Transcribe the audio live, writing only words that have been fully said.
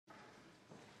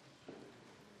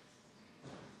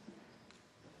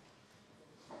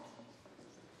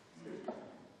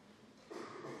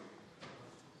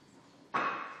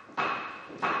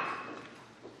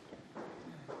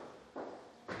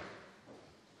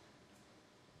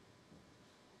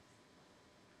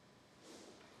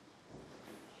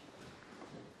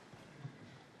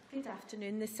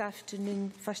afternoon. This afternoon,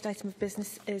 first item of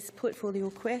business is portfolio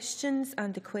questions,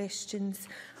 and the questions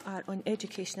are on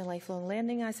education and lifelong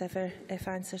learning. As ever, if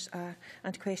answers are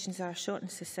and questions are short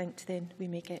and succinct, then we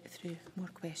may get through more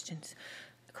questions.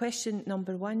 Question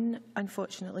number 1,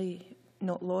 unfortunately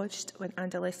not lodged,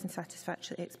 and a less than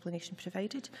satisfactory explanation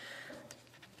provided.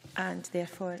 And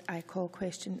therefore, I call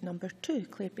question number 2.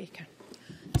 Claire Baker.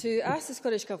 To ask the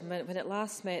Scottish Government when it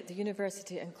last met the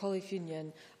University and College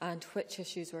Union and which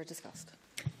issues were discussed.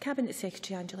 Cabinet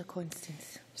Secretary Angela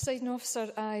Constance. Presiding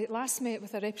Officer, I last met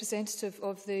with a representative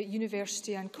of the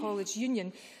University and College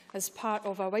Union as part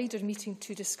of a wider meeting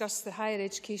to discuss the Higher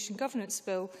Education Governance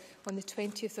Bill on the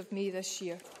 20th of May this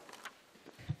year.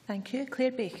 Thank you.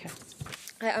 Claire Baker.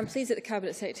 I'm pleased that the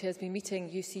Cabinet Secretary has been meeting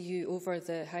UCU over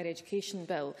the Higher Education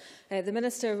Bill.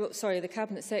 The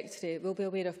Cabinet Secretary will be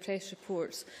aware of press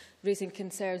reports raising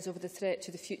concerns over the threat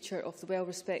to the future of the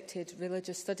well-respected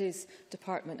Religious Studies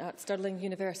Department at Stirling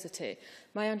University.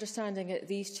 My understanding is that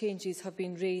these changes have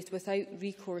been raised without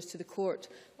recourse to the Court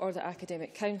or the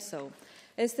Academic Council.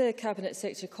 Is the Cabinet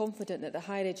Secretary confident that the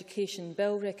Higher Education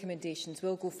Bill recommendations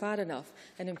will go far enough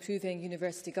in improving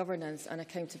university governance and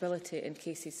accountability in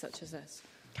cases such as this?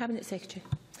 Cabinet Secretary.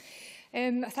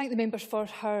 I thank the member for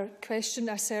her question.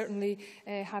 I certainly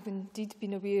have indeed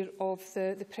been aware of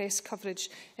the press coverage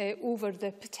over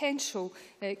the potential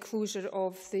closure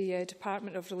of the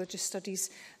Department of Religious Studies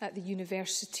at the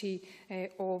University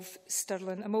of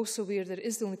Stirling. I'm also aware that it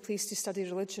is the only place to study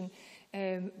religion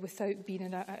without being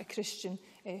in a Christian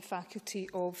faculty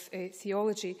of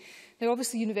theology. Now,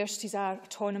 obviously, universities are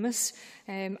autonomous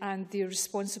and they're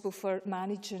responsible for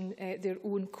managing their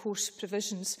own course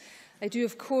provisions. I do,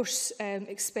 of course,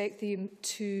 expect them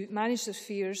to manage their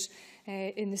affairs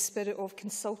in the spirit of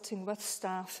consulting with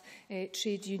staff,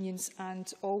 trade unions,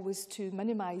 and always to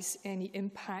minimise any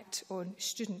impact on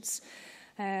students.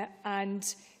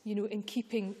 In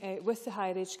keeping with the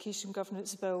Higher Education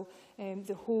Governance Bill,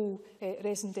 the whole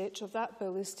raison d'etre of that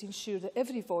bill is to ensure that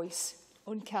every voice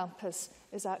on campus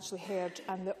is actually heard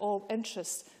and that all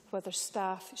interests, whether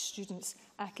staff, students,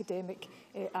 academic,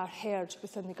 are heard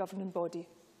within the governing body.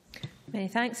 Many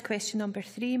thanks. Question number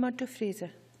 3, Murdo Fraser.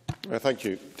 Thank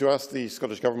you. To ask the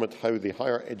Scottish Government how the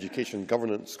Higher Education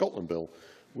Governance Scotland Bill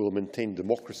will maintain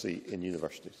democracy in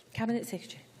universities. Cabinet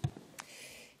Secretary.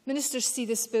 Ministers see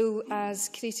this bill as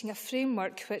creating a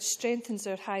framework which strengthens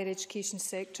our higher education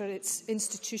sector, its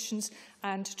institutions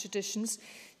and traditions.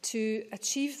 To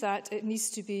achieve that, it needs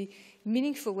to be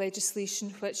meaningful legislation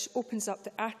which opens up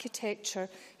the architecture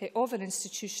of our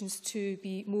institutions to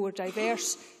be more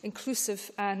diverse, inclusive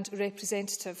and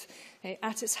representative.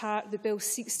 At its heart, the bill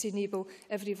seeks to enable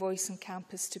every voice on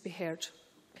campus to be heard.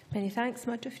 Many thanks.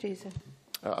 Murdo Fraser.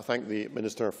 I thank the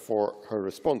Minister for her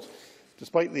response.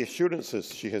 Despite the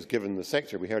assurances she has given the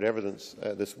sector, we heard evidence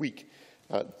this week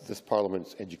at this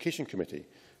Parliament's Education Committee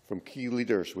from key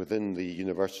leaders within the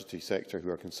university sector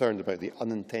who are concerned about the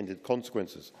unintended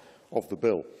consequences of the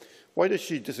bill. Why does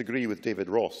she disagree with David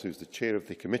Ross, who is the chair of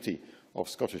the Committee of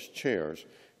Scottish Chairs,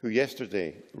 who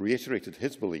yesterday reiterated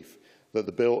his belief that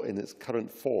the bill in its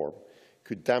current form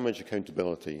could damage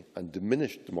accountability and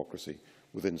diminish democracy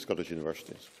within Scottish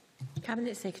universities?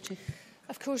 Cabinet Secretary.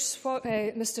 Of course, what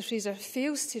Mr Fraser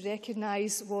fails to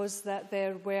recognise was that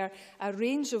there were a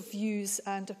range of views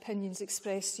and opinions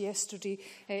expressed yesterday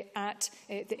at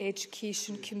the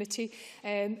Education Committee.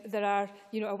 There are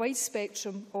a wide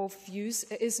spectrum of views.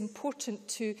 It is important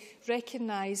to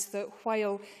recognise that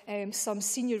while some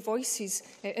senior voices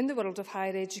in the world of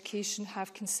higher education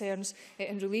have concerns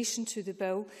in relation to the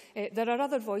bill, there are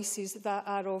other voices that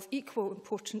are of equal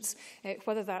importance,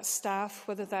 whether that's staff,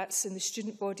 whether that's in the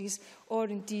student bodies, or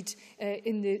indeed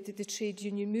in the trade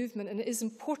union movement. And it is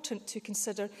important to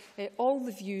consider all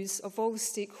the views of all the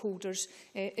stakeholders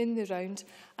in the round.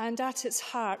 And at its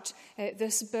heart,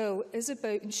 this bill is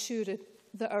about ensuring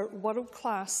that our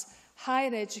world-class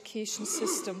higher education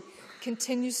system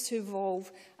continues to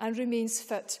evolve and remains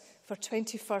fit for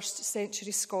 21st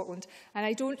century Scotland. And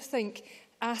I don't think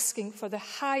asking for the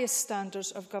highest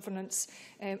standards of governance,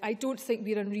 I don't think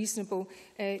we're unreasonable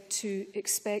to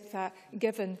expect that,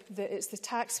 given that it's the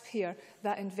taxpayer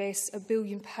that invests £1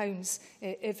 billion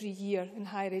every year in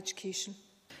higher education.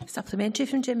 Supplementary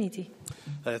from Graeme Dey.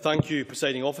 Thank you,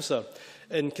 Presiding Officer.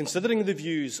 In considering the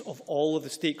views of all of the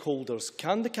stakeholders,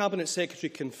 can the Cabinet Secretary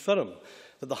confirm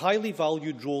that the highly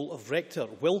valued role of Rector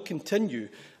will continue,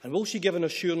 and will she give an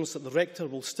assurance that the Rector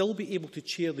will still be able to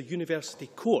chair the University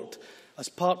Court as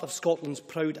part of Scotland's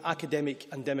proud academic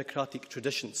and democratic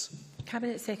traditions?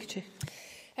 Cabinet Secretary.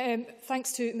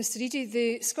 Thanks to Mr Eadie.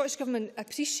 The Scottish Government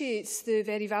appreciates the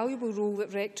very valuable role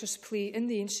that rectors play in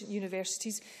the ancient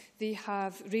universities. They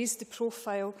have raised the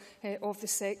profile of the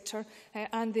sector,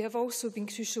 and they have also been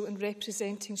crucial in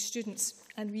representing students.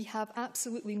 And we have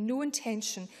absolutely no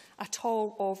intention at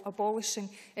all of abolishing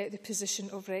the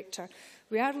position of rector.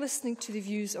 We are listening to the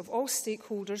views of all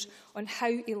stakeholders on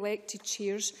how elected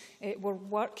chairs will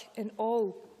work in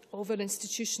all of our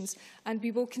institutions, and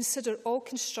we will consider all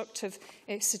constructive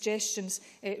suggestions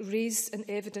raised in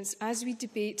evidence as we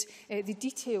debate the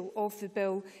detail of the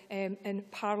bill in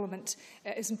Parliament.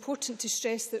 It is important to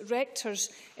stress that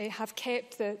rectors have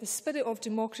kept the spirit of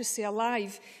democracy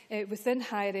alive within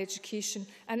higher education,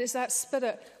 and it's that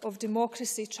spirit of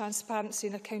democracy, transparency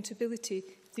and accountability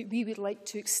that we would like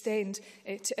to extend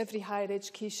to every higher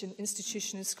education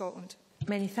institution in Scotland.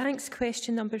 Many thanks.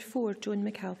 Question number 4, Joan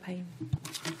McAlpine.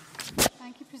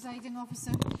 Thank you, Presiding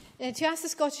Officer. To ask the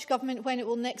Scottish Government when it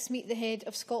will next meet the head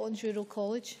of Scotland's Rural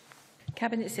College.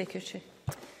 Cabinet Secretary.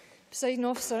 Presiding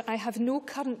Officer, I have no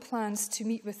current plans to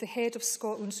meet with the head of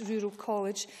Scotland's Rural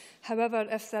College. However,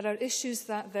 if there are issues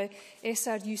that the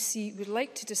SRUC would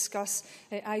like to discuss,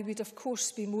 I would of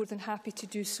course be more than happy to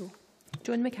do so.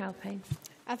 Joan McAlpine.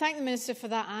 I thank the Minister for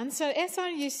that answer.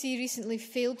 SRUC recently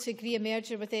failed to agree a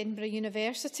merger with Edinburgh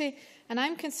University, and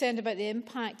I'm concerned about the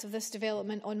impact of this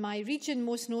development on my region,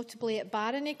 most notably at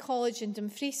Barony College in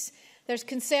Dumfries. There's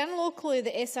concern locally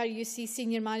that SRUC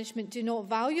senior management do not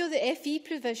value the FE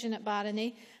provision at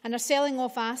Barony and are selling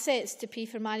off assets to pay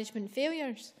for management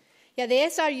failures. Yet the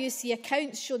SRUC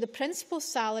accounts show the principal's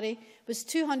salary was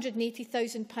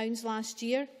 £280,000 last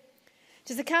year.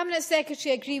 Does the Cabinet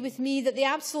Secretary agree with me that the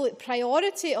absolute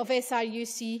priority of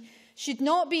SRUC should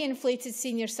not be inflated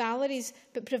senior salaries,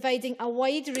 but providing a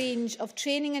wide range of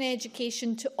training and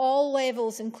education to all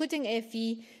levels, including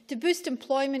FE, to boost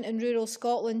employment in rural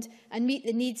Scotland and meet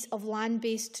the needs of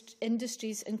land-based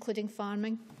industries, including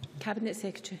farming? Cabinet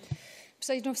Secretary.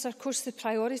 Presiding Officer, of course, the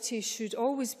priority should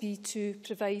always be to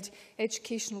provide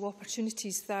educational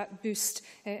opportunities that boost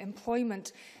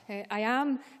employment. I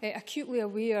am acutely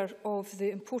aware of the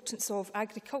importance of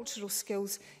agricultural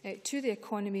skills to the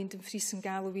economy in Dumfries and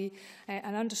Galloway,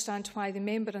 and understand why the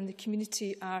member and the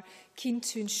community are keen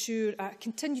to ensure a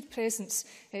continued presence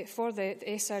for the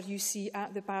SRUC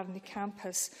at the Barony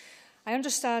campus. I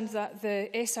understand that the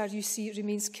SRUC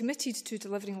remains committed to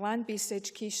delivering land-based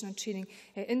education and training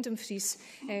in Dumfries,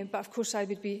 but of course I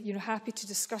would be happy to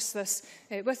discuss this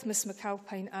with Ms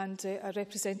McAlpine and a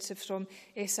representative from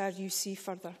SRUC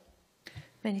further.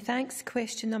 Many thanks.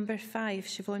 Question number 5,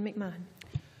 Siobhan McMahon.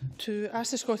 To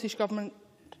ask the Scottish Government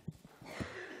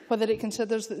whether it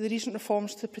considers that the recent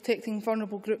reforms to the Protecting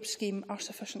Vulnerable Groups scheme are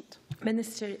sufficient.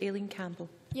 Minister Aileen Campbell.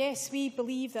 Yes, we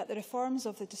believe that the reforms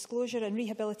of the disclosure and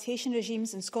rehabilitation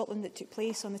regimes in Scotland that took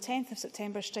place on the 10th of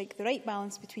September strike the right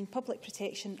balance between public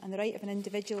protection and the right of an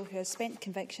individual who has spent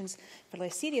convictions for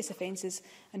less serious offences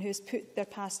and who has put their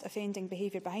past offending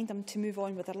behaviour behind them to move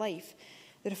on with their life.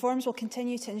 The reforms will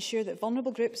continue to ensure that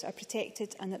vulnerable groups are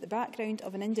protected and that the background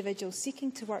of an individual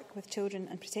seeking to work with children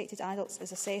and protected adults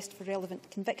is assessed for relevant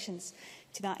convictions.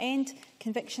 To that end,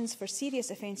 convictions for serious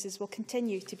offences will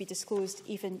continue to be disclosed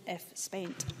even if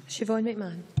spent. Siobhan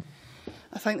McMahon.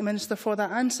 I thank the Minister for that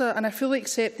answer, and I fully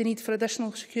accept the need for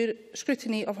additional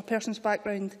scrutiny of a person's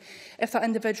background if that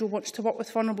individual wants to work with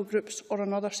vulnerable groups or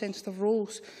in other sensitive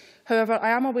roles. However, I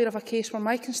am aware of a case where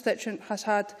my constituent has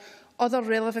had other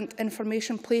relevant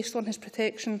information placed on his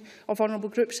Protection of Vulnerable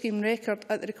Group scheme record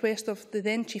at the request of the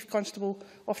then Chief Constable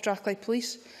of Strathclyde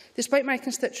Police. Despite my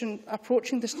constituent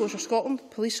approaching Disclosure Scotland,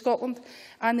 Police Scotland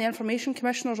and the Information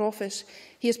Commissioner's Office,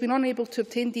 he has been unable to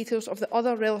obtain details of the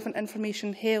other relevant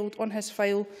information held on his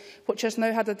file, which has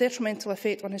now had a detrimental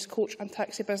effect on his coach and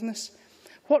taxi business.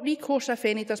 What recourse, if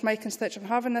any, does my constituent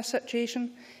have in this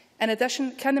situation? In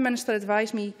addition, can the Minister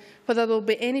advise me whether there will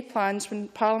be any plans when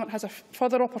Parliament has a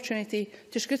further opportunity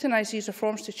to scrutinise these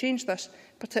reforms to change this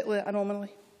particular anomaly?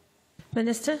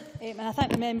 Minister. I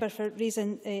thank the member for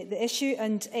raising the issue.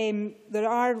 And there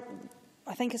are,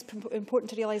 I think it's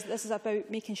important to realise that this is about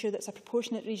making sure that it's a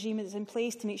proportionate regime that is in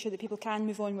place to make sure that people can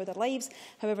move on with their lives.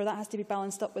 However, that has to be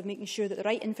balanced up with making sure that the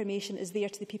right information is there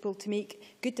to the people to make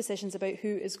good decisions about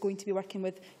who is going to be working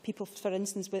with people, for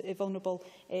instance, with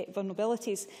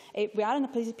vulnerabilities. We are in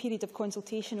a period of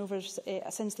consultation over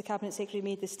since the Cabinet Secretary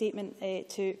made the statement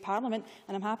to Parliament,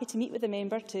 and I'm happy to meet with the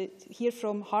member to hear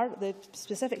from her the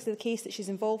specifics of the case that she's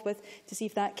involved with, to see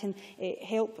if that can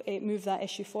help move that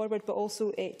issue forward, but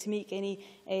also to make any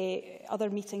other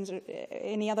meetings or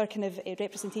any other kind of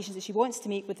representations that she wants to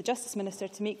make with the Justice Minister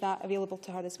to make that available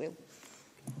to her as well.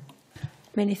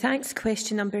 Many thanks.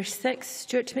 Question number 6,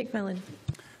 Stuart McMillan.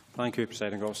 Thank you,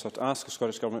 Presiding Officer. To ask the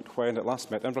Scottish Government when it last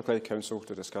met Inverclyde Council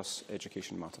to discuss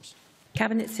education matters.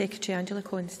 Cabinet Secretary Angela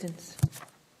Constance.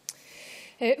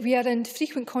 We are in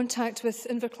frequent contact with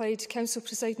Inverclyde Council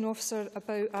Presiding Officer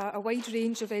about a wide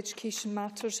range of education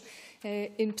matters.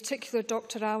 In particular,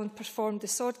 Dr Allen performed the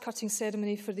sod-cutting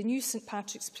ceremony for the new St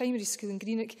Patrick's Primary School in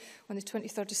Greenock on the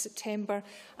 23rd of September,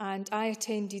 and I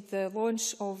attended the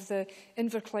launch of the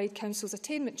Inverclyde Council's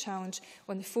Attainment Challenge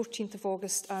on the 14th of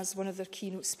August as one of their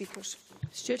keynote speakers.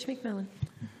 Stuart McMillan.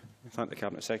 I thank the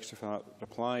Cabinet Secretary for that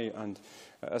reply. And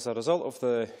as a result of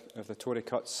the Tory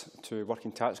cuts to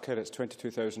working tax credits,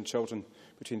 22,000 children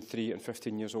between 3 and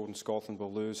 15 years old in Scotland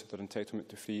will lose their entitlement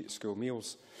to free school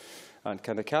meals. And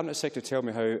can the Cabinet Secretary tell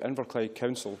me how Inverclyde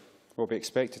Council will be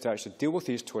expected to actually deal with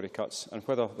these Tory cuts, and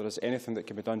whether there is anything that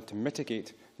can be done to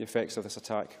mitigate the effects of this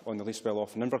attack on the least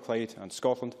well-off in Inverclyde and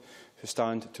Scotland, who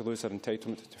stand to lose their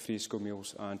entitlement to free school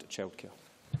meals and childcare?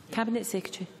 Cabinet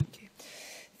Secretary.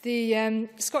 The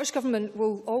Scottish Government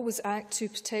will always act to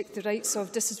protect the rights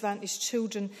of disadvantaged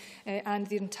children and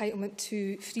their entitlement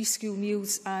to free school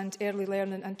meals and early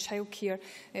learning and childcare,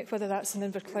 whether that's in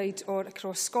Inverclyde or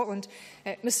across Scotland.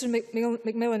 Mr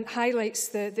McMillan highlights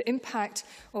the impact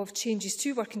of changes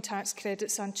to working tax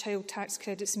credits and child tax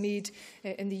credits made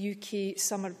in the UK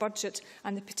summer budget,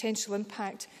 and the potential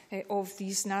impact of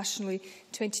these nationally,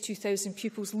 22,000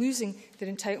 pupils losing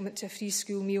their entitlement to a free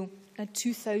school meal, and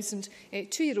 2,000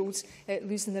 two-year-olds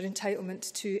losing their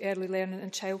entitlement to early learning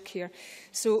and childcare.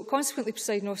 So, consequently,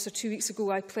 Presiding Officer, 2 weeks ago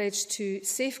I pledged to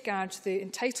safeguard the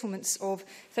entitlements of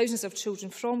thousands of children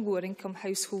from lower-income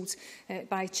households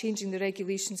by changing the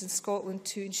regulations in Scotland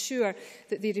to ensure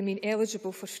that they remain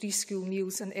eligible for free school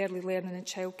meals and early learning and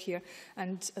childcare.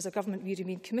 And as a government, we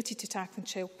remain committed to tackling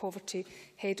child poverty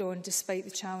head-on, despite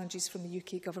the challenges from the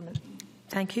UK Government.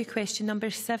 Thank you. Question number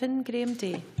 7, Graeme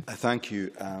Dey. Thank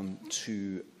you.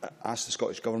 To ask the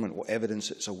Scottish Government what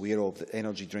evidence it's aware of that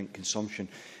energy drink consumption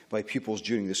by pupils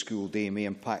during the school day may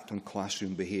impact on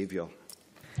classroom behaviour.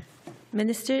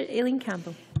 Minister Aileen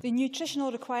Campbell. The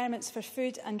Nutritional Requirements for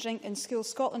Food and Drink in Schools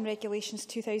Scotland Regulations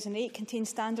 2008 contain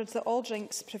standards that all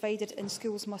drinks provided in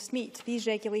schools must meet. These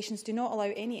regulations do not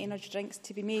allow any energy drinks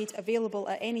to be made available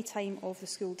at any time of the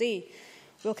school day.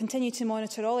 We will continue to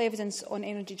monitor all evidence on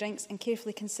energy drinks and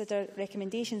carefully consider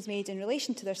recommendations made in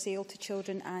relation to their sale to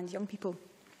children and young people.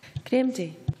 Graeme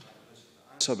Dey.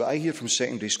 But I hear from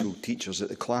secondary school teachers that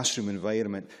the classroom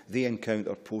environment they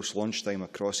encounter post-lunchtime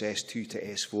across S2 to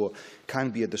S4 can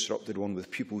be a disrupted one,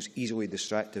 with pupils easily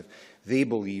distracted, they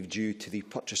believe, due to the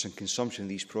purchase and consumption of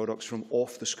these products from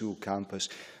off the school campus.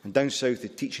 And down south, the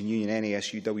Teaching Union,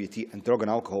 NASUWT and drug and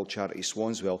alcohol charity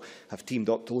Swanswell have teamed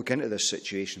up to look into this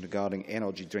situation regarding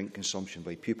energy drink consumption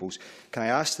by pupils. Can I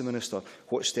ask the Minister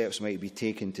what steps might be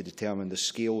taken to determine the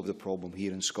scale of the problem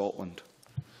here in Scotland?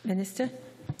 Minister.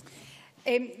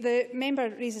 The member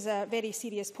raises a very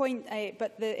serious point,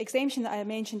 but the exemption that I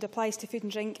mentioned applies to food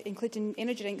and drink, including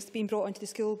energy drinks being brought onto the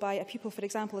school by a pupil, for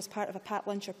example, as part of a packed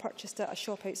lunch or purchased at a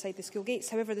shop outside the school gates.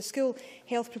 However, the School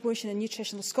Health Promotion and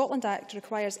Nutritional Scotland Act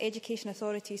requires education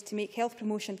authorities to make health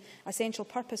promotion a central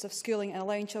purpose of schooling, and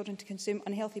allowing children to consume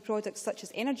unhealthy products such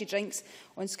as energy drinks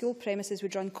on school premises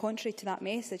would run contrary to that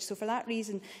message. So for that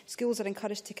reason, schools are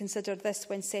encouraged to consider this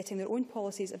when setting their own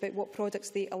policies about what products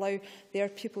they allow their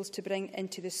pupils to bring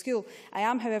into the school. I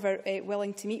am, however,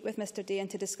 willing to meet with Mr Dey and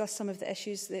to discuss some of the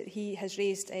issues that he has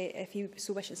raised, if he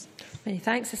so wishes. Many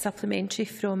thanks. A supplementary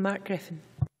from Mark Griffin.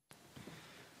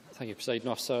 Thank you, Presiding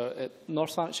Officer.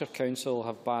 North Lanarkshire Council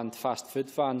have banned fast food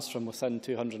vans from within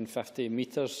 250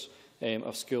 metres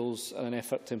of schools in an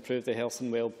effort to improve the health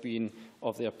and well-being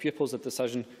of their pupils, a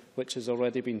decision which has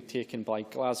already been taken by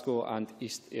Glasgow and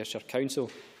East Ayrshire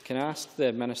Council. Can I ask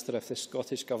the Minister if the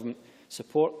Scottish Government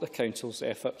support the Council's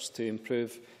efforts to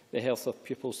improve the health of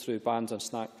pupils through bans and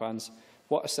snack bans?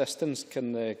 What assistance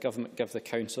can the Government give the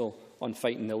Council on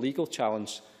fighting the legal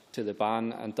challenge to the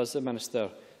ban? And does the Minister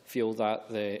feel that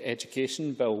the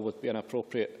Education Bill would be an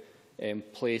appropriate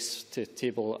place to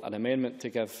table an amendment to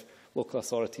give local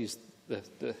authorities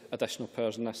the additional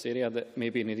powers in this area that may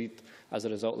be needed as a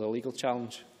result of the legal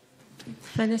challenge?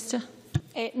 Minister.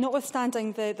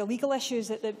 Notwithstanding the legal issues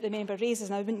that the member raises,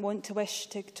 and I wouldn't want to wish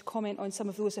to comment on some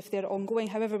of those if they're ongoing.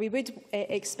 However, we would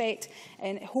expect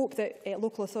and hope that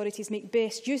local authorities make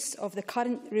best use of the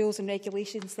current rules and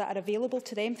regulations that are available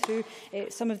to them through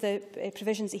some of the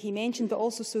provisions that he mentioned, but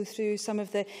also through some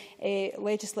of the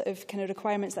legislative kind of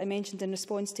requirements that I mentioned in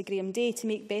response to Graeme Dey, to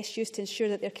make best use to ensure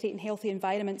that they're creating healthy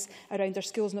environments around our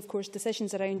schools. And of course,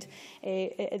 decisions around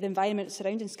the environment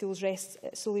surrounding schools rest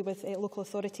solely with local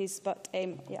authorities. But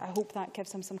I hope that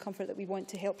gives him some comfort that we want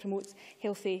to help promote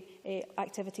healthy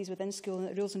activities within school, and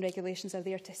that rules and regulations are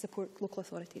there to support local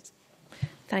authorities.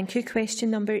 Thank you.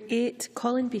 Question number 8,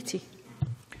 Colin Beattie.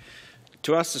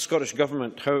 to ask the Scottish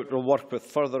Government how it will work with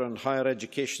further and higher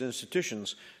education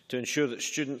institutions to ensure that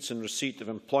students in receipt of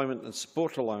employment and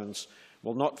support allowance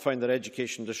will not find their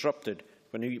education disrupted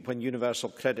when universal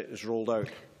credit is rolled out.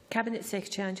 Cabinet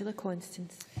Secretary Angela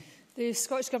Constance. The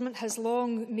Scottish Government has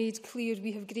long made clear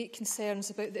we have great concerns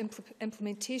about the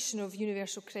implementation of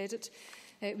universal credit.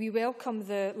 We welcome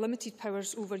the limited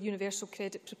powers over universal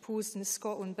credit proposed in the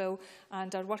Scotland Bill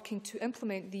and are working to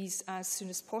implement these as soon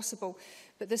as possible.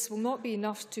 But this will not be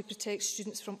enough to protect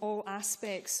students from all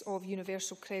aspects of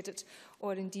universal credit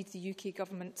or indeed the UK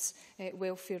Government's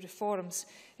welfare reforms.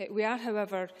 We are,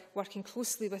 however, working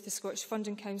closely with the Scottish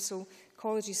Funding Council,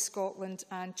 Colleges Scotland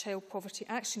and Child Poverty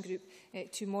Action Group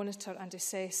to monitor and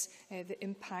assess the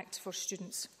impact for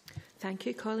students. Thank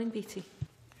you. Colin Beattie.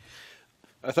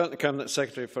 I thank the Cabinet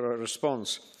Secretary for her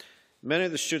response. Many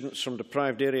of the students from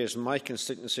deprived areas in my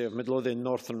constituency of Midlothian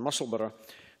North and Musselburgh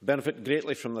benefit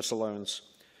greatly from this allowance.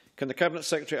 Can the Cabinet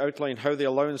Secretary outline how the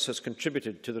allowance has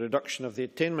contributed to the reduction of the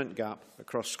attainment gap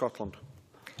across Scotland?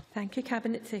 Thank you.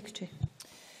 Cabinet Secretary.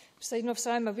 Presiding Officer,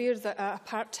 I am aware that a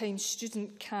part-time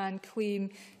student can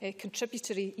claim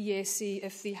contributory ESA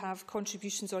if they have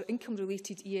contributions or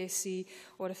income-related ESA,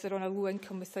 or if they're on a low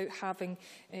income without having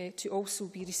to also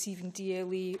be receiving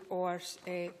DLA or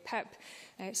PIP.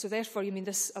 So therefore,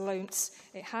 this allowance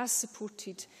has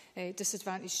supported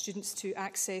disadvantaged students to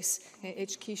access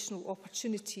educational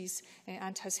opportunities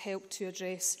and has helped to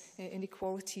address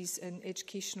inequalities in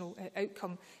educational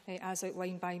outcome, as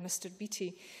outlined by Mr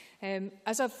Beattie.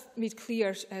 As I've made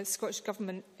clear, the Scottish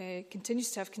Government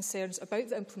continues to have concerns about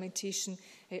the implementation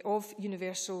of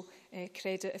universal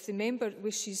credit. If the member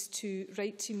wishes to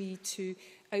write to me to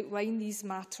outline these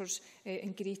matters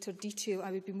in greater detail,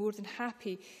 I would be more than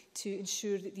happy to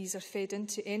ensure that these are fed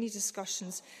into any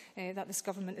discussions that this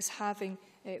Government is having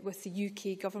with the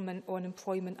UK Government on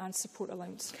employment and support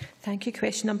allowance. Thank you.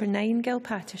 Question number 9, Gil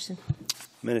Patterson.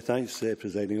 Many thanks,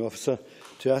 Presiding Officer.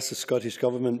 To ask the Scottish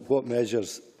Government what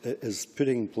measures it is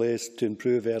putting in place to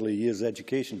improve early years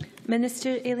education.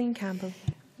 Minister Aileen Campbell.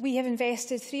 We have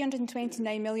invested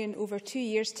 £329 million over 2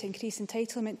 years to increase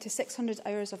entitlement to 600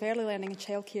 hours of early learning and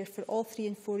childcare for all 3-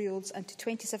 and 4-year-olds and to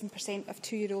 27% of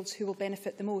 2-year-olds who will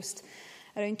benefit the most.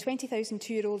 Around 20,000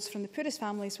 2-year-olds from the poorest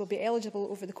families will be eligible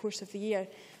over the course of the year.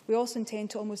 We also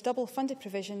intend to almost double funded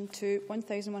provision to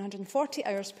 1,140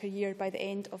 hours per year by the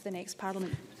end of the next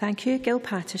Parliament. Thank you. Gil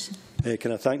Patterson.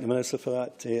 Can I thank the Minister for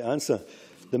that answer?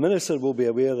 The Minister will be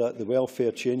aware that the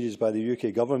welfare changes by the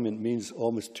UK Government means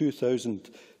almost 2,000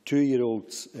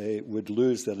 2-year-olds would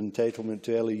lose their entitlement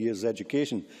to early years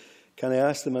education. Can I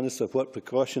ask the Minister what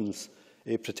protections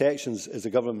is the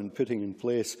Government putting in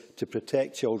place to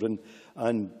protect children,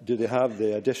 and do they have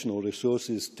the additional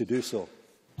resources to do so?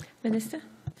 Minister.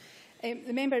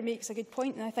 The member makes a good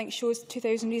point, and I think shows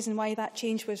 2,000 reasons why that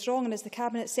change was wrong. And as the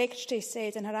Cabinet Secretary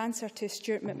said in her answer to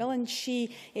Stuart McMillan,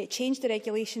 she changed the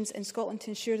regulations in Scotland to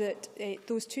ensure that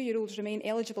those 2-year-olds remain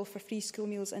eligible for free school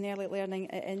meals and early learning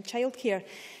and childcare.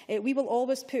 We will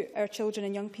always put our children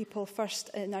and young people first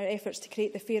in our efforts to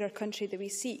create the fairer country that we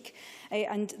seek.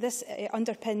 And this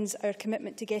underpins our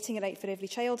commitment to getting it right for every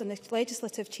child and the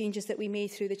legislative changes that we made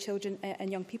through the Children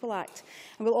and Young People Act.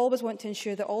 And we'll always want to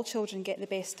ensure that all children get the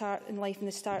best start in life and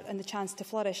the start and the chance to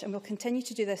flourish. And we'll continue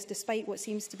to do this despite what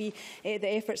seems to be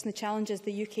the efforts and the challenges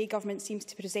the UK Government seems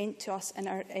to present to us in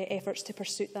our efforts to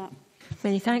pursue that.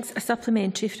 Many thanks. A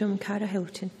supplementary from Cara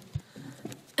Hilton.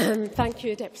 Thank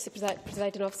you, Deputy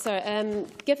Presiding Officer.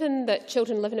 Given that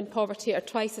children living in poverty are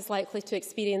twice as likely to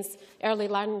experience early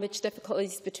language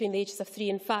difficulties between the ages of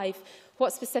 3 and 5,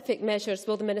 what specific measures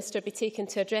will the Minister be taking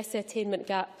to address the attainment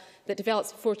gap that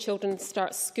develops before children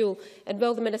start school? And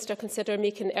will the Minister consider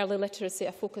making early literacy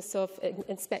a focus of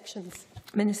inspections?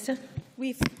 Minister.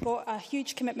 We've got a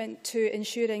huge commitment to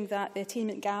ensuring that the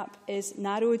attainment gap is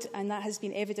narrowed, and that has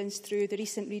been evidenced through the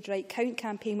recent Read, Write, Count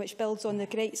campaign, which builds on the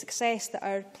great success that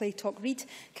our Play, Talk, Read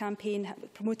campaign,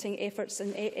 promoting efforts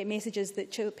and messages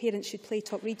that parents should play,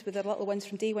 talk, read with their little ones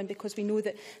from day one, because we know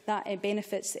that that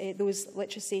benefits those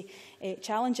literacy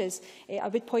challenges. I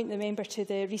would point the member to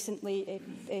the recently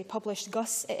published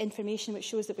GUS information, which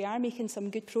shows that we are making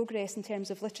some good progress in terms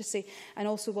of literacy, and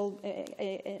also will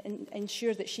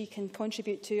ensure that she can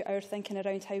contribute to our thinking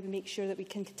around how we make sure that we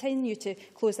can continue to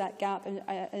close that gap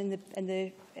and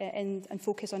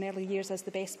focus on early years as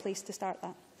the best place to start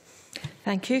that.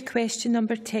 Thank you. Question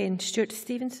number 10, Stuart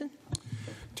Stevenson.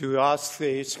 To ask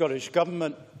the Scottish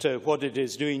Government what it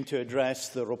is doing to address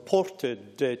the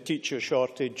reported teacher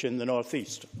shortage in the North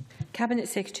East. Cabinet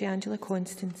Secretary Angela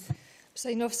Constance.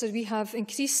 Presiding Officer, we have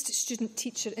increased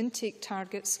student-teacher intake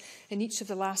targets in each of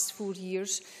the last 4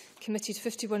 years, committed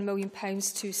 £51 million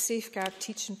to safeguard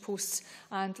teaching posts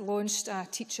and launched a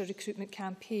teacher recruitment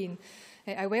campaign.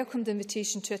 I welcomed the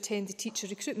invitation to attend the Teacher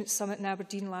Recruitment Summit in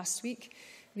Aberdeen last week.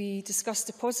 We discussed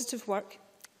the positive work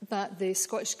that the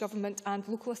Scottish Government and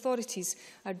local authorities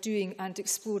are doing and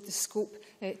explored the scope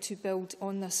to build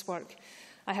on this work.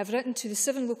 I have written to the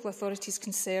 7 local authorities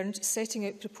concerned, setting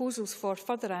out proposals for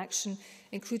further action,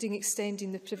 including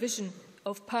extending the provision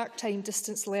of part-time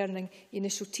distance learning,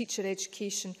 initial teacher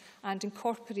education and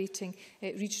incorporating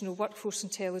regional workforce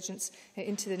intelligence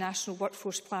into the national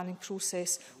workforce planning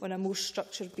process on a more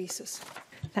structured basis.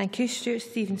 Thank you. Stuart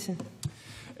Stevenson.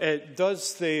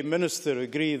 Does the Minister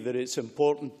agree that it's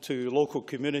important to local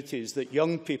communities that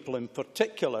young people in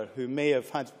particular who may have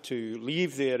had to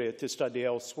leave the area to study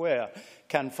elsewhere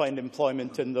can find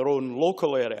employment in their own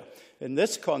local area? In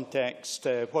this context,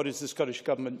 what is the Scottish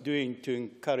Government doing to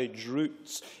encourage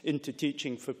routes into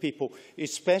teaching for people,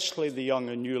 especially the young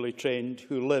and newly trained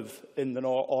who live in the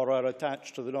north or are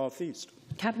attached to the North East?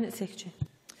 Cabinet Secretary.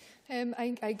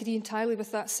 I agree entirely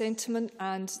with that sentiment,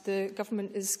 and the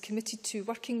Government is committed to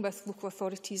working with local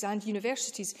authorities and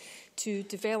universities to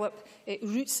develop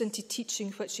routes into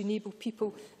teaching which enable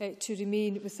people to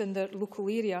remain within their local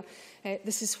area.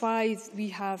 This is why we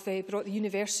have brought the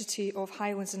University of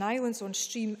Highlands and Islands on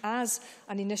stream as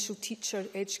an initial teacher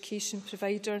education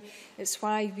provider. It's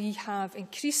why we have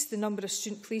increased the number of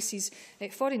student places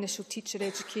for initial teacher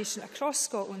education across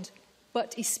Scotland,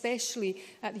 but especially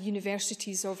at the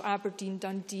universities of Aberdeen,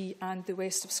 Dundee and the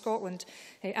west of Scotland.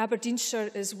 Aberdeenshire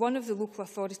is one of the local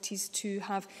authorities to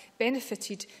have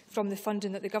benefited from the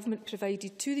funding that the Government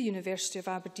provided to the University of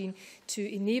Aberdeen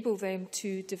to enable them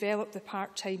to develop the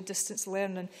part-time distance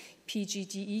learning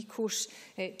PGDE course,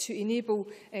 to enable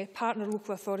partner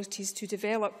local authorities to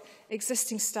develop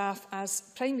existing staff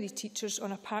as primary teachers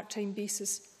on a part-time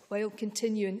basis while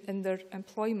continuing in their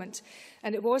employment.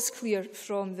 And it was clear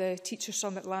from the Teacher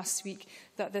Summit last week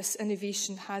that this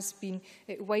innovation has been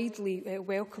widely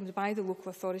welcomed by the local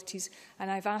authorities, and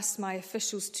I've asked my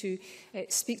officials to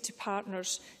speak to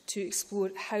partners to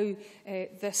explore how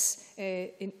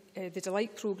the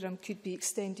Delight programme could be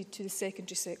extended to the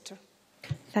secondary sector.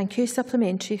 Thank you.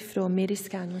 Supplementary from Mary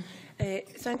Scanlon.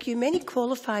 Thank you. Many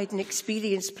qualified and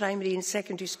experienced primary and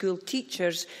secondary school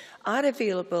teachers are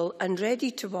available and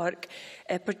ready to work,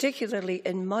 particularly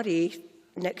in Murray,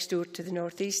 next door to the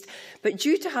North East, but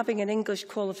due to having an English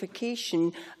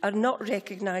qualification are not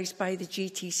recognised by the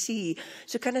GTC.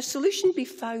 So can a solution be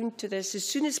found to this as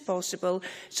soon as possible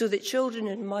so that children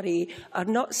in Murray are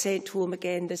not sent home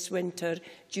again this winter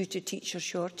due to teacher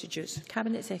shortages?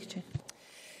 Cabinet Secretary.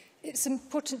 It's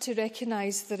important to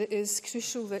recognise that it is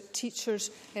crucial that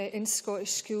teachers in Scottish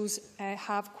schools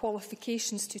have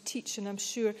qualifications to teach, and I'm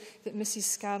sure that Mrs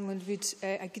Scanlon would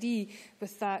agree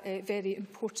with that very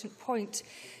important point.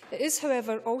 It is,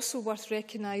 however, also worth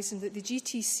recognising that the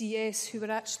GTCS, who were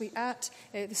actually at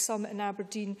the summit in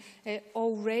Aberdeen,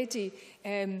 already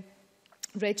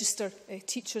register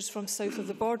teachers from south of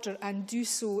the border and do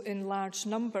so in large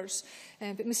numbers.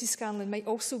 But Mrs Scanlon might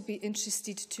also be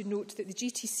interested to note that the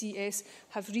GTCS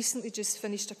have recently just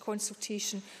finished a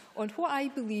consultation on what I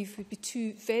believe would be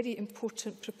 2 very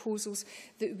important proposals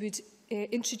that would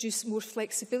introduce more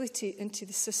flexibility into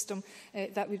the system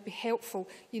that would be helpful,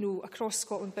 across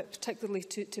Scotland, but particularly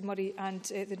to Murray and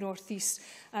the North East.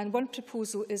 And one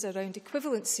proposal is around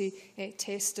equivalency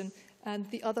testing, and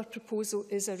the other proposal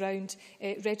is around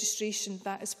registration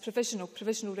that is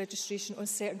provisional registration on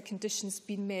certain conditions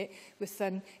being met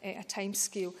within a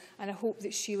timescale. And I hope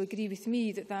that she'll agree with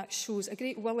me that that shows a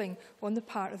great willing on the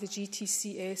part of the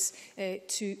GTCS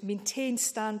to maintain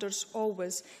standards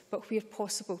always, but where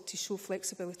possible to show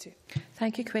flexibility.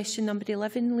 Thank you. Question number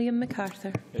 11, Liam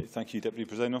MacArthur. Thank you, Deputy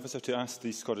Presiding Officer. To ask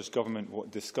the Scottish Government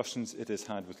what discussions it has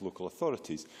had with local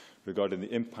authorities regarding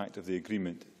the impact of the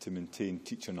agreement to maintain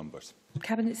teacher numbers.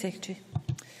 Cabinet Secretary.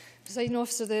 Presiding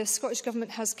Officer, the Scottish Government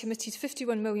has committed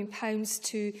 £51 million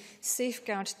to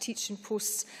safeguard teaching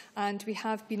posts, and we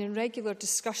have been in regular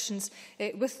discussions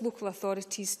with local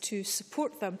authorities to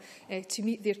support them to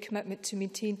meet their commitment to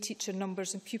maintain teacher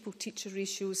numbers and pupil-teacher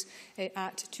ratios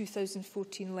at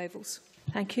 2014 levels.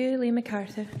 Thank you. Liam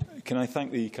MacArthur. Can I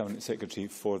thank the Cabinet Secretary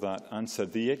for that answer?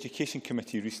 The Education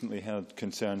Committee recently held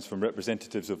concerns from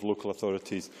representatives of local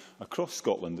authorities across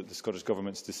Scotland at the Scottish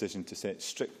Government's decision to set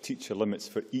strict teacher limits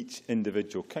for each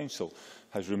individual council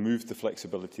has removed the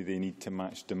flexibility they need to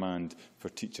match demand for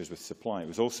teachers with supply. It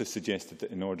was also suggested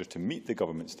that in order to meet the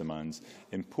government's demands,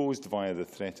 imposed via the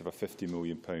threat of a £50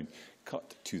 million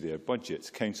cut to their budgets,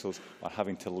 councils are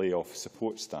having to lay off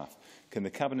support staff. Can the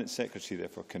Cabinet Secretary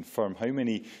therefore confirm how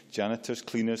many janitors,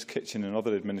 cleaners, kitchen and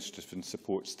other administrative and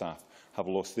support staff have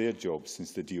lost their jobs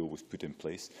since the deal was put in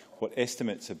place? What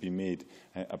estimates have been made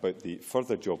about the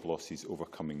further job losses over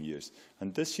coming years?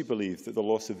 And does she believe that the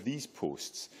loss of these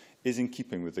posts is in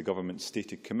keeping with the government's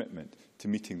stated commitment to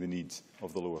meeting the needs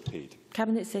of the lower paid?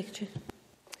 Cabinet Secretary.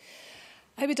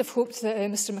 I would have hoped that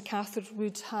Mr MacArthur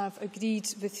would have agreed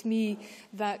with me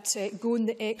that going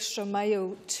the extra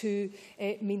mile to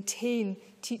maintain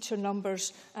teacher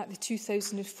numbers at the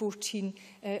 2014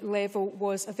 level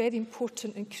was a very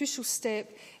important and crucial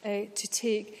step to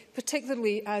take,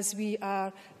 particularly as we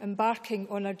are embarking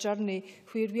on a journey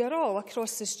where we are all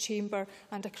across this chamber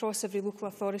and across every local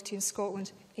authority in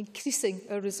Scotland increasing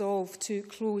our resolve to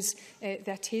close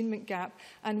the attainment gap.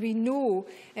 And we know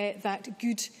that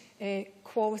good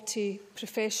quality,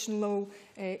 professional,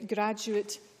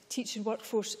 graduate teaching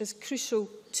workforce is crucial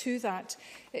to that.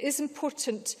 It is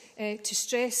important to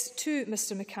stress to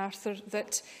Mr MacArthur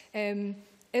that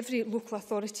every local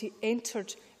authority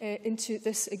entered into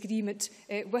this agreement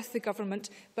with the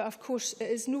government, but of course it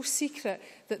is no secret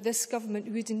that this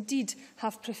government would indeed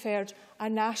have preferred a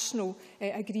national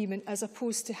agreement as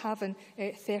opposed to having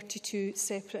 32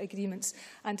 separate agreements.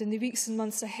 And in the weeks and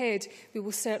months ahead, we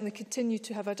will certainly continue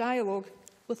to have a dialogue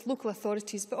with local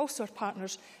authorities, but also our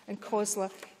partners in COSLA,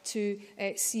 to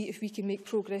see if we can make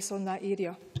progress on that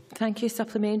area. Thank you.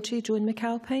 Supplementary, Joan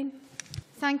McAlpine.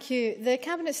 Thank you. The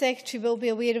Cabinet Secretary will be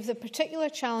aware of the particular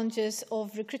challenges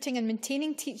of recruiting and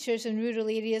maintaining teachers in rural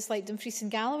areas like Dumfries and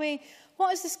Galloway.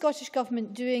 What is the Scottish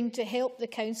Government doing to help the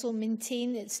Council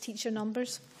maintain its teacher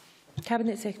numbers?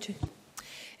 Cabinet Secretary.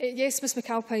 Yes, Ms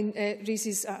McAlpine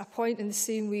raises a point in the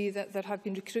same way that there have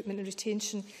been recruitment and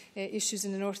retention issues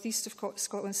in the north east of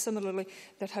Scotland. Similarly,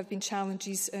 there have been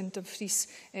challenges in Dumfries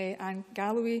and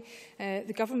Galloway.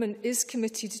 The Government is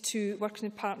committed to working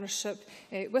in partnership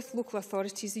with local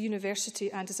authorities, the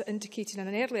university and, as I indicated in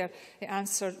an earlier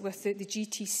answer, with the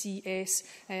GTCS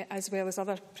as well as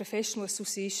other professional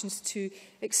associations to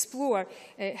explore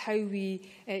how we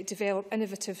develop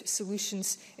innovative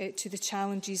solutions to the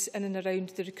challenges in and around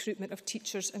the recruitment of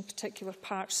teachers in particular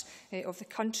parts of the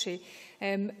country.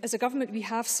 As a government, we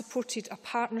have supported a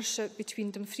partnership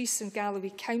between Dumfries and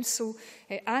Galloway Council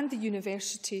and the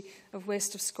University of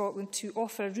West of Scotland to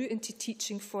offer a route into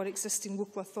teaching for existing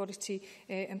local authority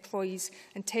employees.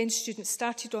 And 10 students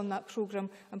started on that programme,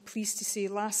 I'm pleased to say,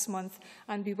 last month,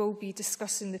 and we will be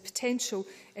discussing the potential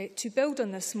to build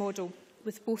on this model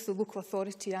with both the local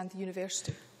authority and the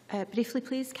university. Briefly,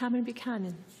 please, Cameron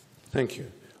Buchanan. Thank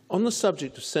you. On the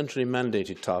subject of centrally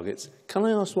mandated targets, can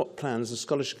I ask what plans the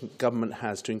Scottish Government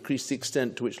has to increase the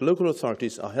extent to which local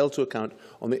authorities are held to account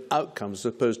on the outcomes as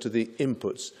opposed to the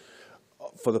inputs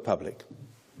for the public?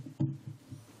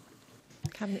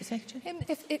 Cabinet Secretary.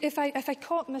 If I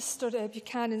caught Mr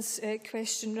Buchanan's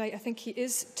question right, I think he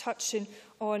is touching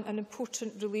on an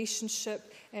important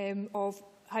relationship of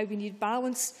how we need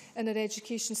balance in our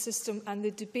education system, and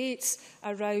the debates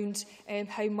around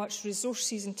how much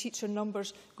resources and teacher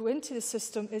numbers go into the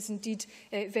system is indeed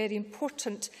very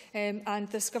important, and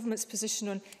this Government's position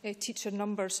on teacher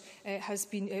numbers has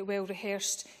been well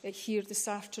rehearsed here this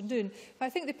afternoon. But I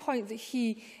think the point that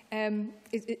he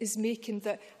is making,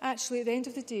 that actually at the end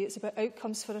of the day it's about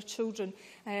outcomes for our children,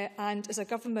 and as a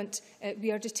government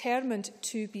we are determined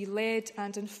to be led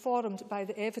and informed by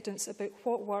the evidence about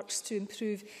what works to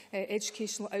improve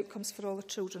educational outcomes for all our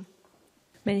children.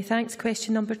 Many thanks.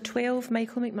 Question number 12,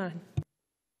 Michael McMahon.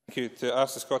 Thank you. To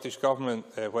ask the Scottish Government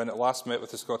when it last met with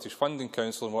the Scottish Funding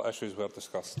Council and what issues were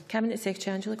discussed. Cabinet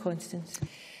Secretary Angela Constance.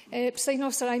 Presiding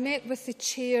Officer, I met with the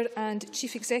Chair and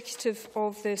Chief Executive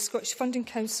of the Scottish Funding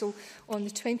Council on the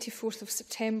 24th of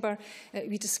September.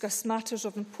 We discussed matters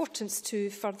of importance to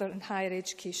further and higher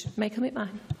education. Michael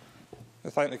McMahon.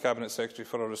 I thank the Cabinet Secretary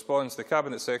for her response. The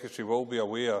Cabinet Secretary will be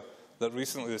aware that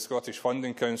recently the Scottish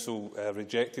Funding Council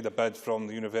rejected a bid from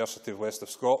the University of West of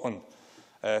Scotland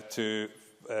to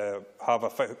have a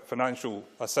financial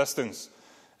assistance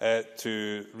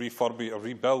to refurbish or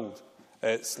rebuild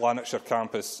its Lanarkshire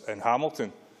campus in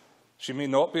Hamilton. She may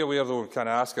not be aware, though, can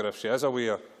I ask her if she is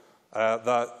aware,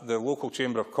 that the local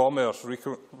Chamber of Commerce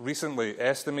recently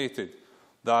estimated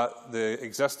that the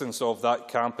existence of that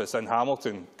campus in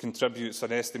Hamilton contributes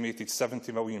an estimated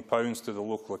 £70 million to the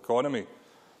local economy.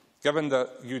 Given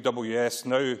that UWS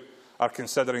now are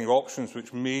considering options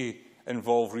which may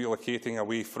involve relocating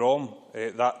away from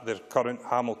their current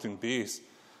Hamilton base,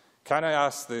 Can I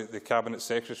ask the Cabinet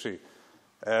Secretary,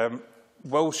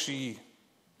 will she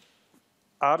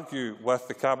argue with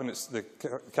the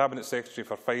Cabinet Secretary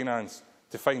for Finance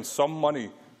to find some money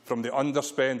from the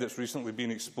underspend that's recently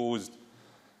been exposed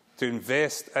to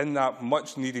invest in that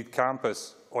much-needed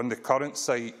campus on the current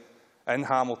site in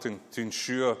Hamilton to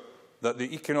ensure that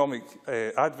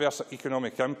the adverse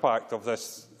economic impact of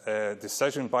this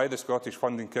decision by the Scottish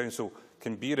Funding Council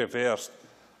can be reversed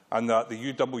and that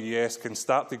the UWES can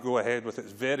start to go ahead with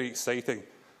its very exciting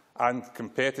and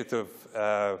competitive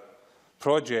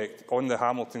project on the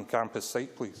Hamilton campus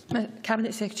site, please?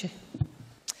 Cabinet Secretary.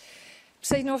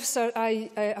 Presiding Officer,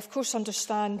 I of course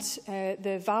understand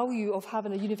the value of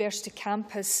having a university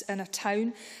campus in a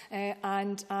town,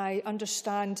 and I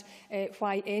understand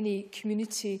why any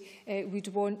community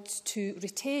would want to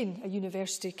retain a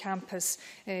university campus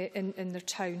in their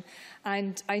town.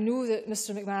 And I know that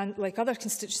Mr McMahon, like other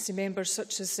constituency members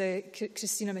such as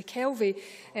Christina McKelvey,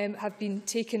 have been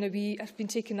taking a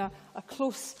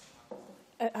close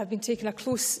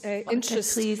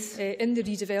interest in the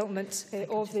redevelopment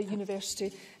of the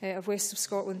University of West of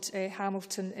Scotland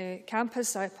Hamilton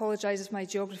campus. I apologise if my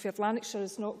geography of Lanarkshire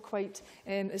is not quite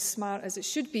as smart as it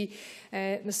should be,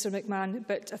 Mr McMahon,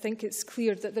 but I think it's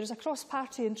clear that there is a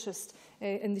cross-party interest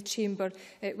in the Chamber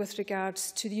with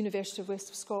regards to the University of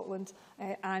West of Scotland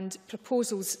and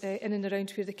proposals in and around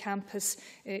where the campus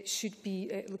should be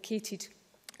located.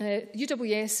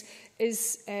 UWS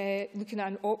is looking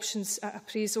at an options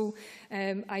appraisal.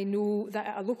 I know that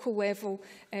at a local level,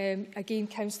 again,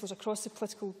 councillors across the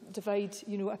political divide,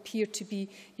 appear to be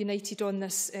united on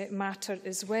this matter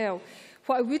as well.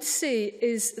 What I would say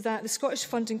is that the Scottish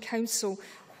Funding Council,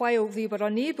 while they were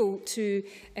unable to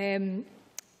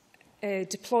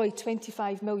deploy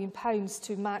 £25 million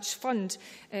to match fund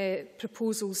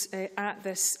proposals at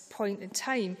this point in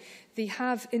time, they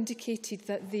have indicated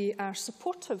that they are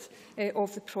supportive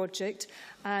of the project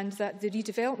and that the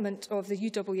redevelopment of the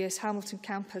UWS Hamilton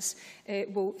campus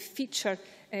will feature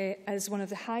as one of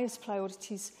the highest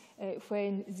priorities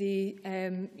when they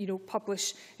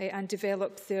publish and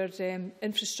develop their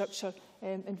infrastructure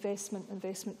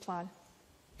investment plan.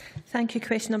 Thank you.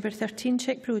 Question number 13,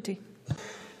 Check Brodie.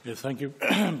 Yeah, thank you,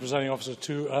 Presiding Officer.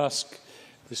 To ask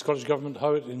the Scottish Government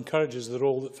how it encourages the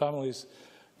role that families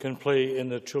can play in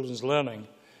their children's learning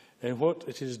and what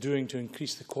it is doing to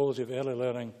increase the quality of early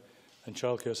learning and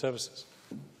childcare services.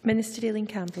 Minister Aileen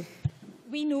Campbell.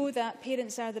 We know that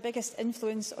parents are the biggest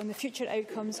influence on the future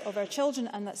outcomes of our children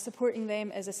and that supporting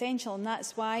them is essential, and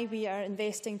that's why we are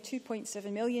investing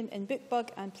 £2.7 million in BookBug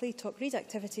and Play Talk Read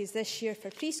activities this year for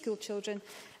preschool children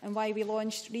and why we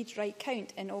launched Read, Write,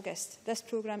 Count in August. This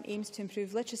programme aims to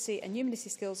improve literacy and numeracy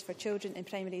skills for children in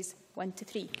primaries 1 to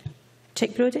 3.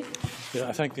 Check Brodie. Yeah,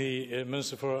 I thank the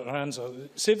Minister for her answer.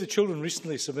 Save the Children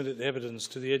recently submitted evidence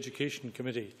to the Education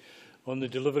Committee on the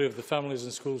delivery of the Families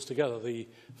and Schools Together, the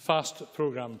FAST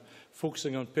programme,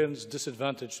 focusing on parents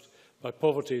disadvantaged by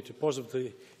poverty to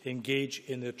positively engage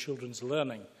in their children's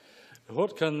learning.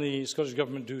 What can the Scottish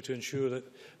Government do to ensure that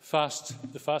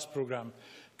the FAST programme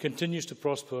continues to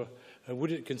prosper, and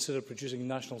would it consider producing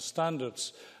national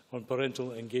standards on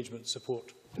parental engagement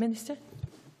support? Minister.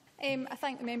 I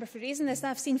thank the member for raising this.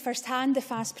 I've seen firsthand the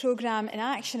FAST programme in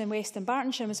action in West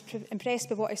Dunbartonshire and was impressed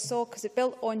by what I saw because it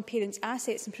built on parents'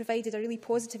 assets and provided a really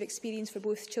positive experience for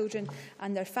both children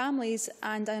and their families,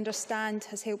 and I understand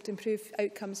has helped improve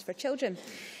outcomes for children.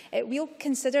 We'll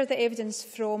consider the evidence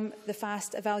from the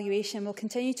FAST evaluation and will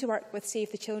continue to work with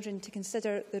Save the Children to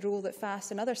consider the role that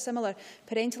FAST and other similar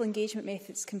parental engagement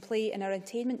methods can play in our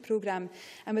attainment programme.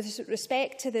 And with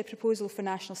respect to the proposal for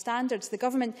national standards, the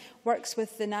Government works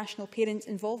with the National Parent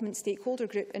Involvement Stakeholder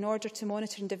Group in order to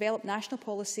monitor and develop national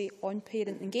policy on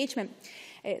parent engagement.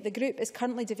 The group is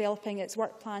currently developing its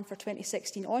work plan for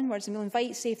 2016 onwards and will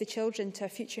invite Save the Children to a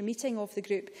future meeting of the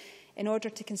group in order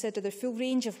to consider the full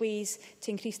range of ways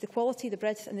to increase the quality, the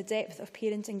breadth and the depth of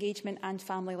parent engagement and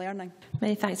family learning.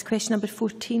 Many thanks. Question number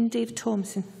 14, Dave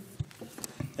Thompson.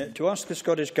 To ask the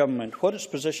Scottish Government what its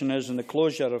position is in the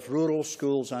closure of rural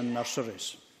schools and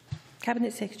nurseries.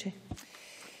 Cabinet Secretary.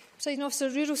 Presiding Officer,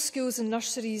 rural schools and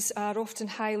nurseries are often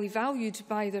highly valued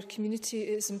by their community. It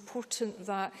is important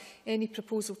that any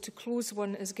proposal to close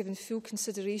one is given full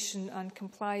consideration and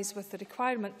complies with the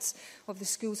requirements of the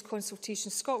Schools Consultation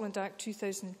Scotland Act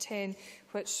 2010,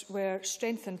 which were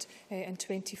strengthened in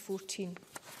 2014.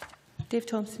 Dave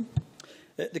Thompson.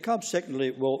 The Cabinet Secretary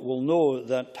will know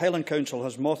that Highland Council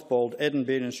has mothballed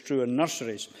Edinburgh and Struan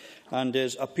nurseries and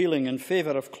is appealing in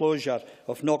favour of closure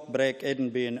of Knockbreck,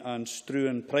 Edinburgh and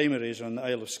Struan primaries on the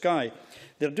Isle of Skye.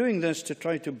 They are doing this to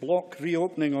try to block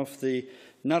reopening of the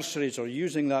nurseries or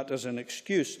using that as an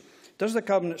excuse Does the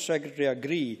Cabinet Secretary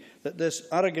agree that this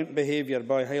arrogant behaviour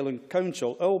by Highland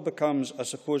Council ill becomes a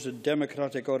supposed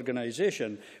democratic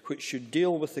organisation which should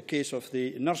deal with the case of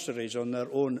the nurseries on their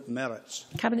own merits?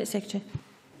 Cabinet Secretary.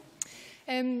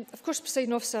 Of course,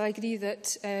 Presiding Officer, I agree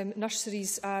that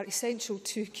nurseries are essential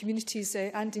to communities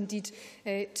and indeed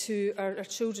to our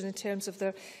children in terms of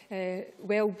their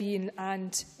well-being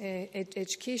and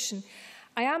education.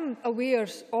 I am aware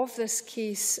of this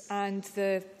case and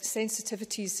the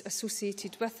sensitivities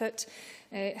associated with it.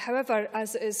 However,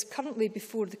 as it is currently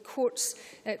before the courts,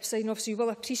 Presiding Officer, you will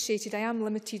appreciate it. I am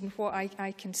limited in what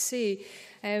I can say.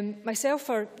 Myself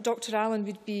or Dr Allen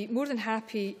would be more than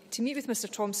happy to meet with Mr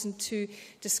Thompson to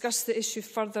discuss the issue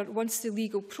further once the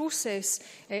legal process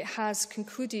has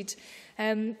concluded.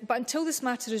 But until this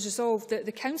matter is resolved,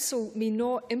 the Council may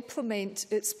not implement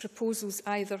its proposals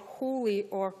either wholly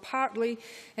or partly.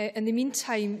 In the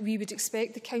meantime, we would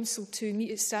expect the Council to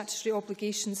meet its statutory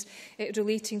obligations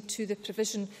relating to the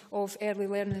provision of early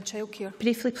learning and childcare.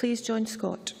 Briefly, please, John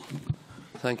Scott.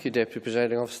 Thank you, Deputy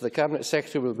Presiding Officer. The Cabinet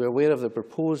Secretary will be aware of the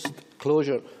proposed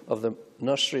closure of the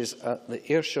nurseries at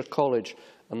the Ayrshire College,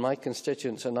 and my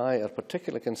constituents and I are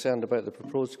particularly concerned about the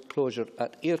proposed closure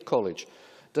at Ayr College.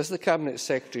 Does the Cabinet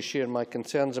Secretary share my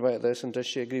concerns about this, and does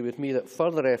she agree with me that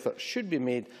further efforts should be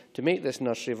made to make this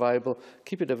nursery viable,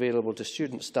 keep it available to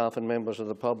students, staff and members of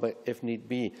the public if need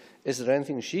be? Is there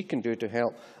anything she can do to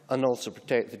help and also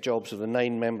protect the jobs of the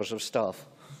 9 members of staff?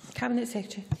 Cabinet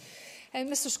Secretary.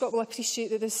 Mr Scott will appreciate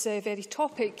that this very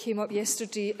topic came up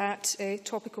yesterday at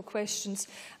topical questions,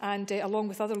 and along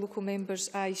with other local members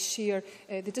I share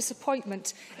the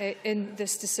disappointment in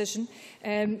this decision.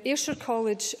 Ayrshire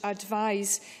College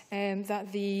advise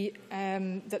that the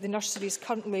nursery is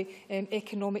currently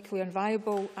economically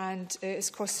unviable and is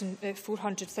costing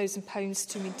 £400,000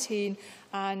 to maintain,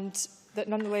 and that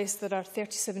nonetheless there are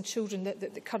 37 children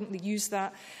that currently use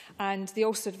that, and they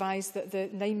also advise that the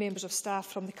 9 members of staff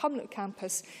from the Cumnock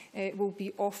campus will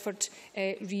be offered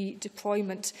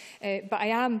redeployment. But I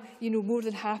am more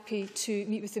than happy to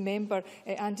meet with the member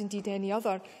and indeed any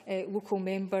other local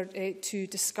member to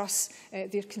discuss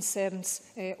their concerns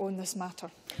on this matter.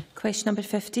 Question number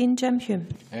 15, Jim Hume.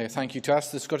 Thank you. To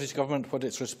ask the Scottish Government what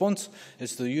its response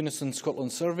is to the Unison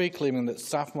Scotland survey claiming that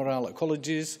staff morale at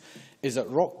colleges is at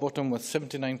rock bottom, with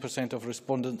 79% of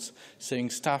respondents saying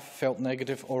staff felt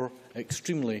negative or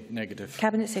extremely negative.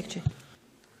 Cabinet Secretary.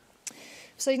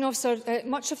 Presiding Officer,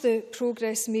 much of the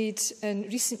progress made in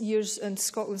recent years in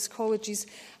Scotland's colleges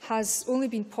has only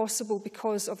been possible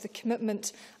because of the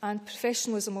commitment and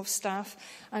professionalism of staff,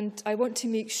 and I want to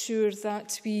make sure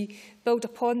that we build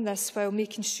upon this while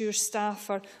making sure staff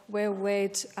are well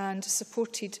led and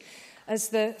supported. As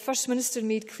the First Minister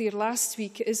made clear last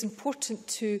week, it is important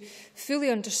to fully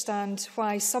understand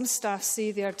why some staff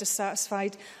say they are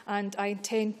dissatisfied, and I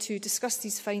intend to discuss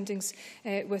these findings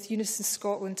with Unison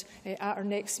Scotland at our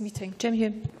next meeting. Jim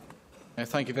Hume.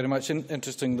 Thank you very much.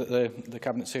 Interesting that the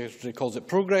Cabinet Secretary calls it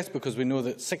progress, because we know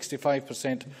that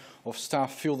 65% of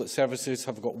staff feel that services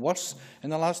have got worse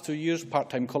in the last 2 years.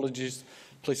 Part-time colleges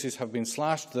places have been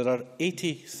slashed. There are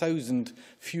 80,000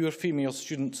 fewer female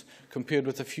students compared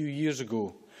with a few years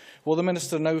ago. Will the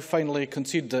Minister now finally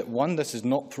concede that, 1, this is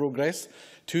not progress,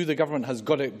 2, the Government has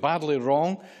got it badly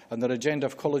wrong and their agenda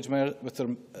of college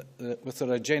with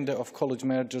their agenda of college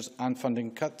mergers and funding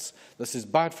cuts? This is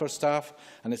bad for staff,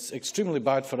 and it's extremely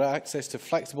bad for access to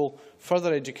flexible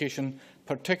further education,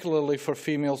 particularly for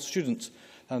female students.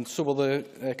 And so will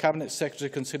the Cabinet Secretary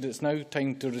consider it's now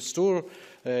time to restore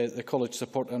the college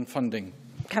support and funding?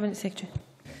 Cabinet Secretary.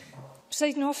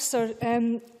 Presiding Officer,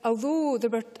 although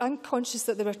I'm conscious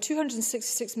that there were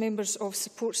 266 members of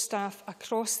support staff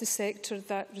across the sector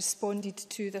that responded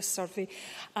to this survey,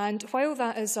 and while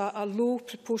that is a low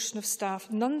proportion of staff,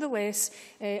 nonetheless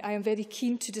I am very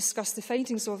keen to discuss the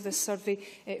findings of this survey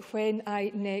when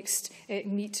I next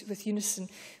meet with Unison.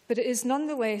 But it is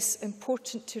nonetheless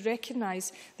important to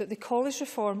recognise that the College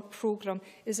Reform Programme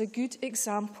is a good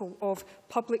example of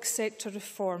public sector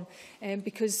reform,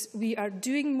 because we are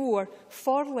doing more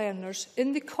for learners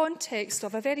in the context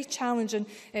of a very challenging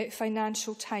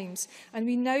financial times. And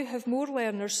we now have more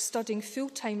learners studying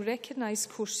full-time recognised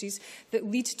courses that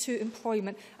lead to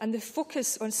employment, and the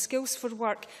focus on skills for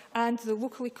work and the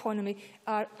local economy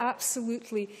are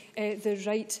absolutely the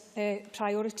right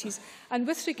priorities. And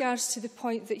with regards to the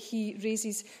point that he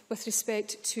raises with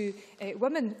respect to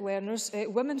women learners.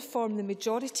 Women form the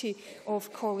majority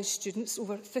of college students,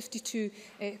 over 52%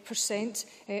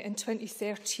 in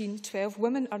 2013-12.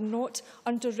 Women are not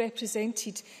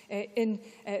underrepresented in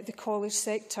the college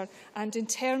sector. And in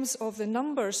terms of the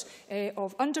numbers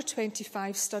of under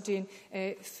 25 studying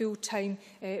full-time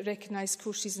recognised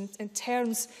courses, in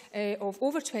terms of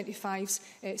over 25s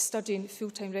studying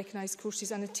full-time recognised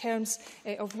courses, and in terms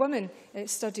of women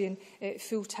studying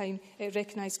full-time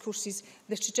recognised courses,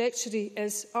 the trajectory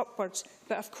is upwards.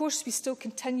 But of course we still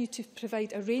continue to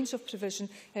provide a range of provision,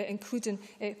 including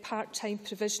part-time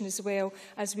provision as well,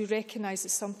 as we recognise that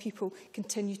some people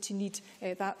continue to need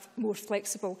that more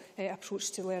flexible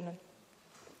approach to learning.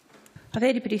 A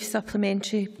very brief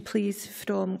supplementary, please,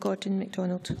 from Gordon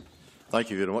MacDonald. Thank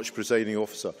you very much, Presiding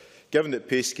Officer. Given that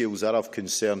pay scales are of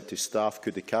concern to staff,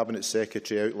 could the Cabinet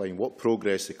Secretary outline what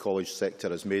progress the college sector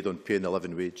has made on paying the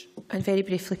living wage? And very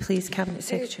briefly, please, Cabinet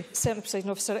Secretary. Certainly, Presiding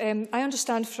Officer. I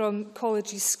understand from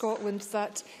Colleges Scotland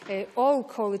that all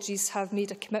colleges have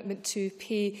made a commitment to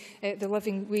pay the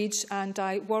living wage, and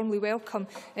I warmly welcome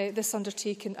this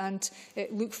undertaking and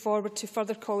look forward to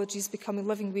further colleges becoming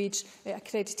living wage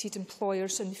accredited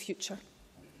employers in the future.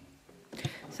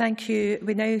 Thank you.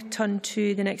 We now turn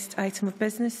to the next item of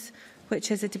business, which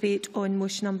is a debate on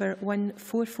motion number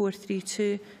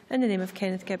 14432 in the name of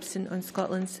Kenneth Gibson on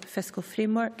Scotland's fiscal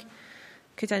framework.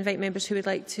 Could I invite members who would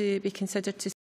like to be considered to